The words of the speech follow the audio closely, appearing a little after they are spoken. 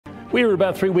We are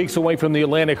about 3 weeks away from the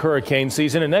Atlantic hurricane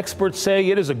season, and experts say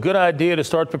it is a good idea to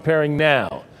start preparing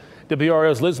now.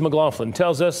 WRAL's Liz McLaughlin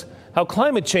tells us how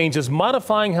climate change is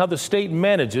modifying how the state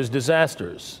manages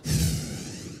disasters.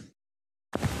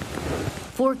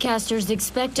 Forecasters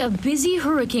expect a busy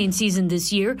hurricane season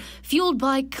this year, fueled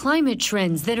by climate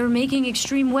trends that are making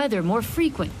extreme weather more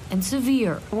frequent and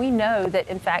severe. We know that,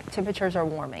 in fact, temperatures are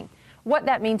warming. What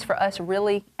that means for us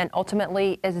really and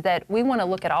ultimately is that we want to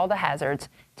look at all the hazards,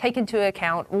 take into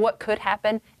account what could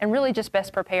happen, and really just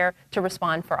best prepare to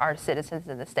respond for our citizens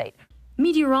in the state.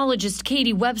 Meteorologist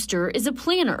Katie Webster is a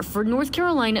planner for North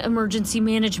Carolina Emergency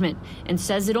Management and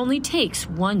says it only takes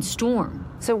one storm.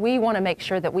 So we want to make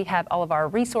sure that we have all of our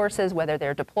resources, whether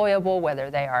they're deployable,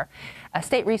 whether they are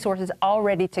state resources, all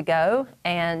ready to go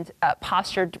and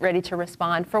postured, ready to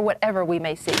respond for whatever we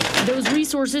may see. Those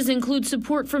resources include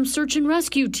support from search and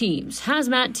rescue teams,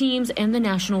 hazmat teams, and the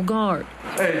National Guard.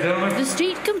 Hey, gentlemen. The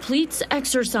state completes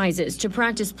exercises to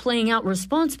practice playing out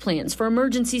response plans for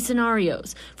emergency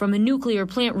scenarios, from a nuclear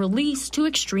plant release to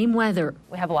extreme weather.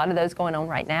 We have a lot of those going on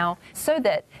right now so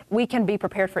that we can be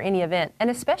prepared for any event, and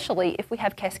especially if we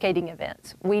have cascading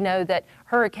events. We know that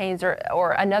hurricanes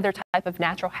or another type of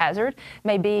natural hazard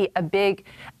may be a big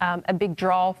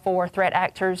draw for threat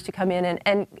actors to come in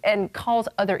and cause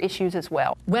other issues as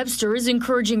well. Webster is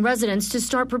encouraging residents to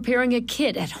start preparing a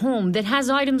kit at home that has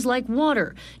items like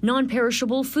water,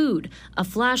 non-perishable food, a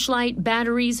flashlight,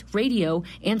 batteries, radio,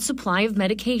 and supply of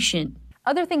medication.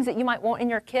 Other things that you might want in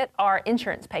your kit are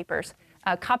insurance papers,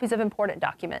 copies of important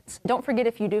documents. Don't forget,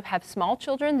 if you do have small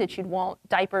children, that you'd want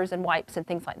diapers and wipes and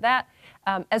things like that,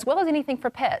 as well as anything for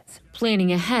pets.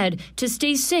 Planning ahead to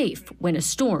stay safe when a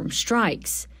storm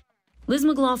strikes. Liz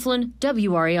McLaughlin,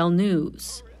 WRAL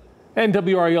News. And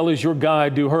WRAL is your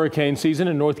guide to hurricane season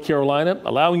in North Carolina,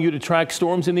 allowing you to track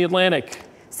storms in the Atlantic.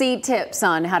 See tips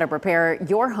on how to prepare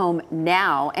your home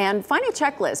now and find a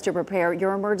checklist to prepare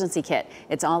your emergency kit.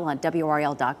 It's all on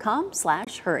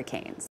WRAL.com/hurricanes.